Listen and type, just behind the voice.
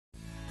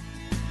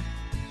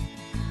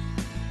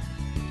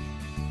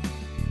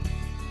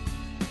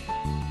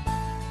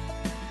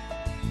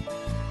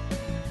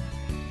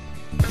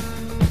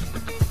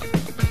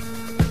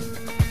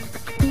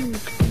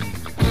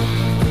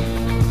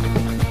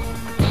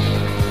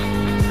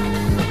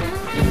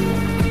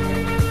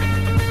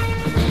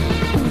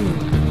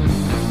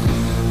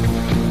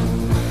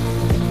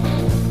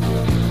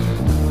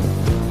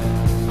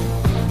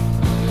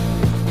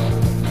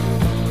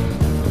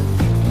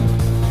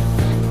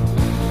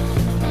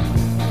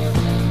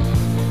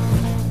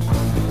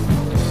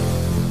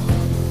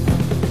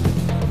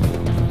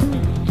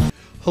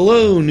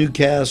Hello,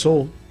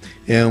 Newcastle,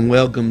 and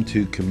welcome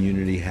to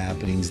Community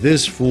Happenings.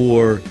 This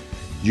for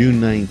June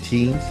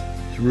 19th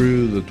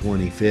through the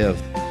 25th.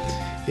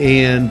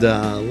 And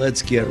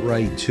let's get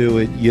right to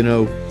it. You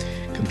know,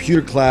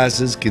 computer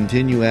classes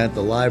continue at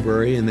the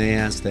library, and they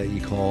ask that you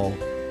call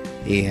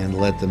and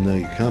let them know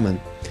you're coming.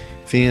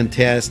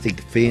 Fantastic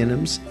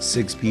Phantoms,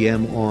 6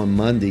 p.m. on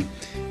Monday.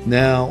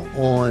 Now,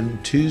 on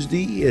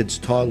Tuesday, it's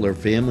Toddler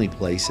Family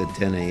Place at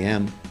 10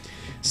 a.m.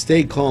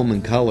 Stay Calm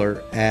and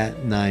Color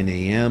at 9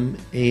 a.m.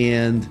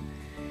 And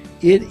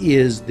it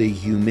is the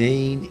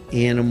Humane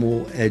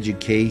Animal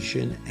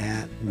Education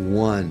at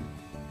 1.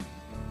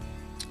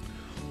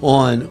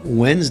 On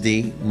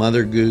Wednesday,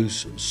 Mother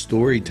Goose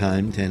Story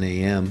Time, 10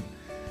 a.m.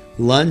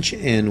 Lunch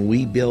and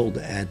We Build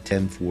at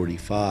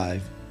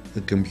 10:45. The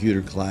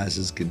computer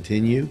classes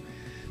continue.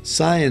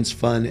 Science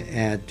Fun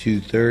at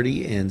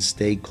 2:30 and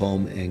Stay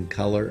Calm and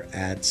Color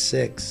at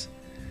 6.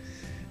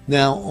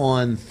 Now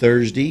on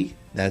Thursday,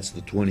 that's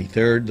the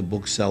 23rd, the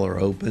bookseller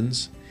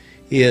opens.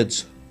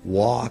 It's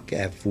Walk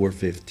at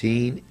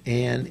 4:15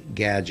 and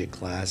Gadget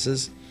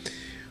classes.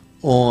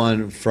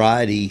 On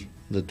Friday,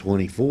 the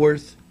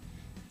 24th,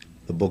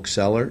 the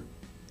bookseller,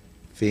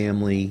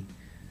 Family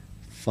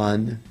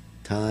Fun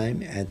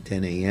Time at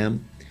 10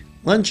 a.m.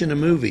 Lunch and a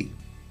Movie,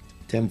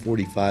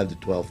 10:45 to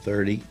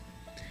 12:30.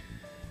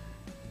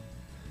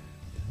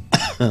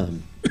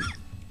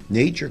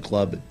 Nature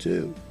Club at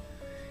 2.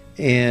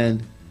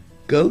 And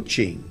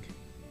Coaching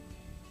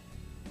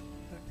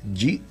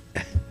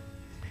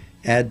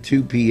at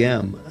 2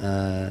 p.m.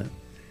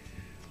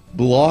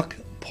 Block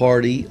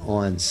Party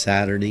on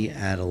Saturday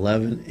at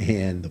 11,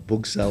 and the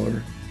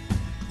bookseller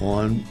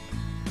on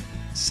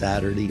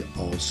Saturday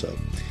also.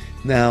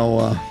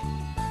 Now,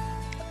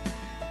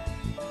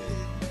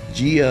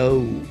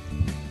 geo-catching,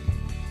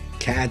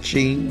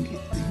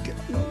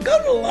 go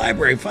to the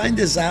library, find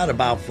this out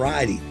about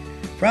Friday.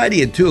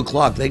 Friday at 2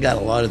 o'clock, they got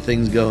a lot of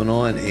things going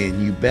on,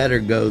 and you better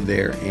go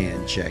there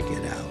and check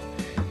it out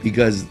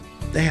because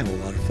they have a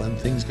lot of fun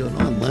things going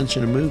on. Lunch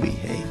and a movie.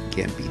 Hey,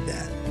 can't beat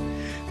that.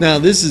 Now,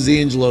 this is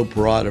Angelo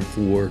Parada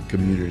for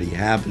Community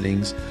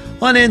Happenings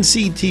on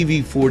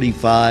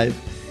NCTV45.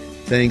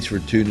 Thanks for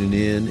tuning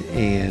in,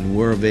 and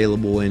we're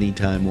available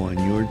anytime on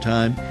your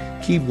time.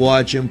 Keep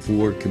watching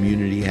for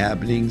Community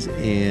Happenings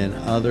and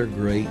other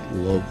great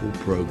local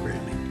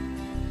programming.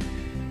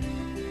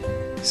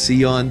 See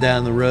you on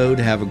down the road.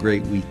 Have a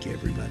great week,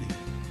 everybody.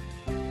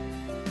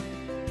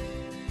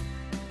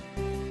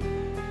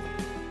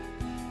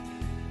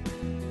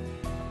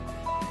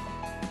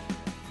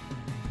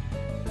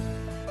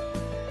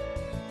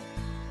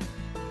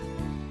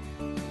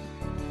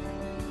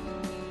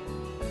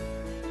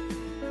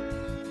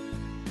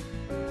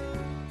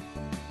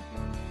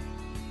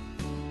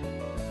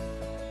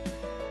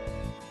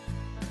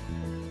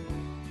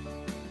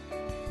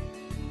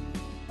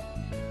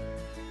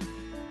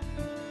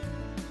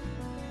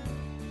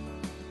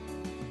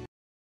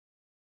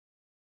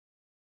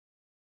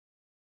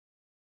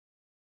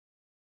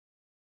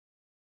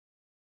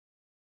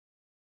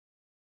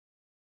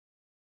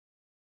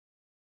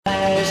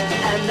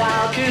 And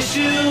I'll kiss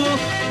you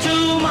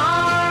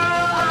tomorrow.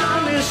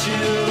 I'll miss you.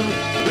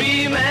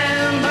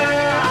 Remember,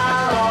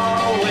 I'll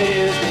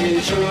always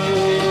be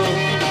true.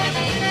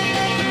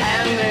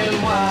 And then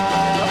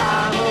while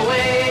I'm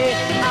away,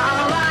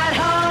 I'll write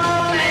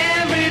home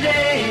every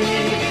day,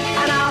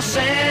 and I'll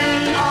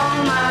send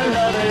all my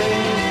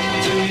loving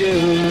to you.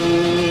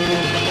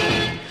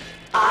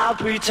 I'll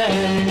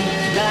pretend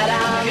that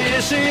I'm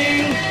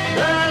kissing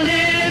the